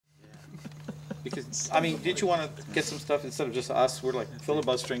Because, I mean, didn't you want to get some stuff instead of just us? We're like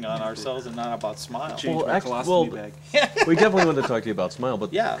filibustering on ourselves and not about Smile. Well, we definitely wanted to talk to you about Smile,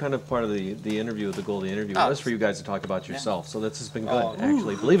 but kind of part of the interview, the goal of the interview, was for you guys to talk about yourself. So this has been good,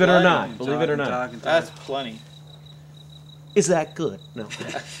 actually. Believe it or not. Believe it or not. That's plenty. Is that good? No.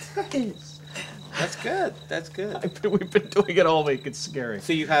 That's good. That's good. We've been doing it all week. It's scary.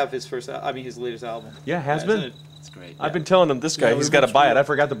 So you have his his latest album. Yeah, has been. It's great. I've been telling him this guy, he's got to buy it. I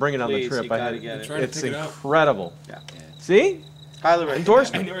forgot to bring it on the trip. You gotta get it. It's incredible. Yeah. See? Highly recommend.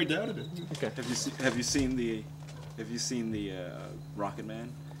 Endorsement. I never doubted it. Okay. Have you seen the Rocket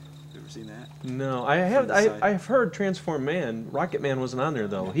Man? You ever seen that? No, I have. I've heard Transform Man. Rocket Man wasn't on there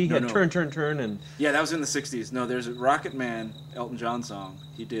though. He had Turn, and yeah, that was in the '60s. No, there's a Rocket Man Elton John song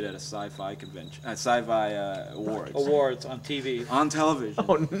he did at a sci-fi convention, sci-fi awards. Awards on TV. On television.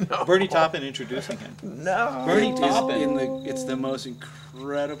 Oh no! Bernie Taupin introducing him. No. Bernie Taupin. It's the most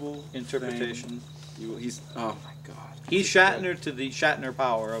incredible interpretation. He's oh my god. He's Shatner to the Shatner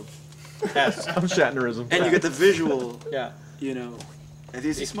power of S. Of Shatnerism. And you get the visual. Yeah. You know.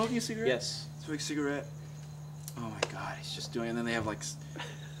 Is he smoking a cigarette? Yes. Smoking a cigarette. Oh my god, he's just doing. And then they have what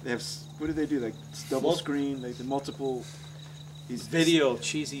do they do? Like double screen, like the multiple.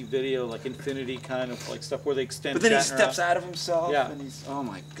 Cheesy video, like Infinity kind of like stuff where they extend. But then Shatner he steps out of himself. Yeah. And he's oh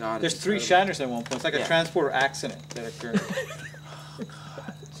my god. There's 3 Shatners at one point. It's like a transporter accident that occurred. Oh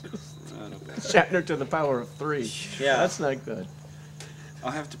god. Shatner to the power of 3. Yeah. That's not good.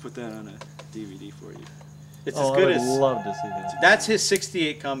 I'll have to put that on a DVD for you. It's as good as. I would love to see that. That's his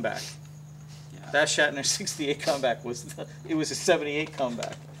 '68 comeback. Yeah. That Shatner '68 comeback was a '78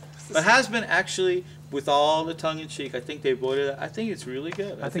 comeback. But has been actually, with all the tongue in cheek, I think they voted it. I think it's really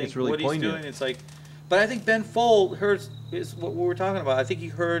good. I think it's really what poignant. he's doing. It's like, but I think Ben Fold is what we were talking about. I think he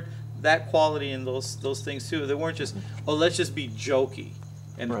heard that quality in those things too. They weren't just let's just be jokey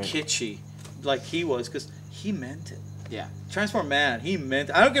and kitschy like he was, because he meant it. Yeah. Transform Man, he meant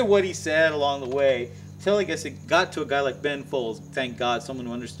it. I don't care what he said along the way. Until I guess it got to a guy like Ben Folds. Thank God, someone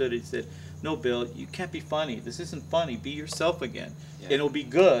who understood it. He said, "No, Bill, you can't be funny. This isn't funny. Be yourself again. Yeah. It'll be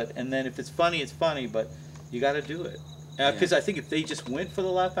good. And then if it's funny, it's funny. But you got to do it." Because I think if they just went for the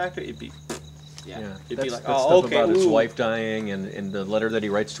laugh factor, it'd be. Yeah. It'd be like, that's stuff about his wife dying and the letter that he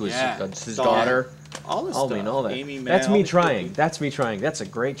writes to his daughter. All this stuff. I mean, all that. Amy That's me trying. That's me trying. That's a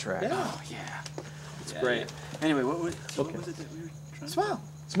great track. Yeah. Oh yeah. It's great. Yeah. Anyway, what was it that we were trying? Smile.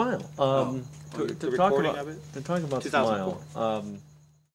 Smile. The recording of it? To talk about 2004. Smile.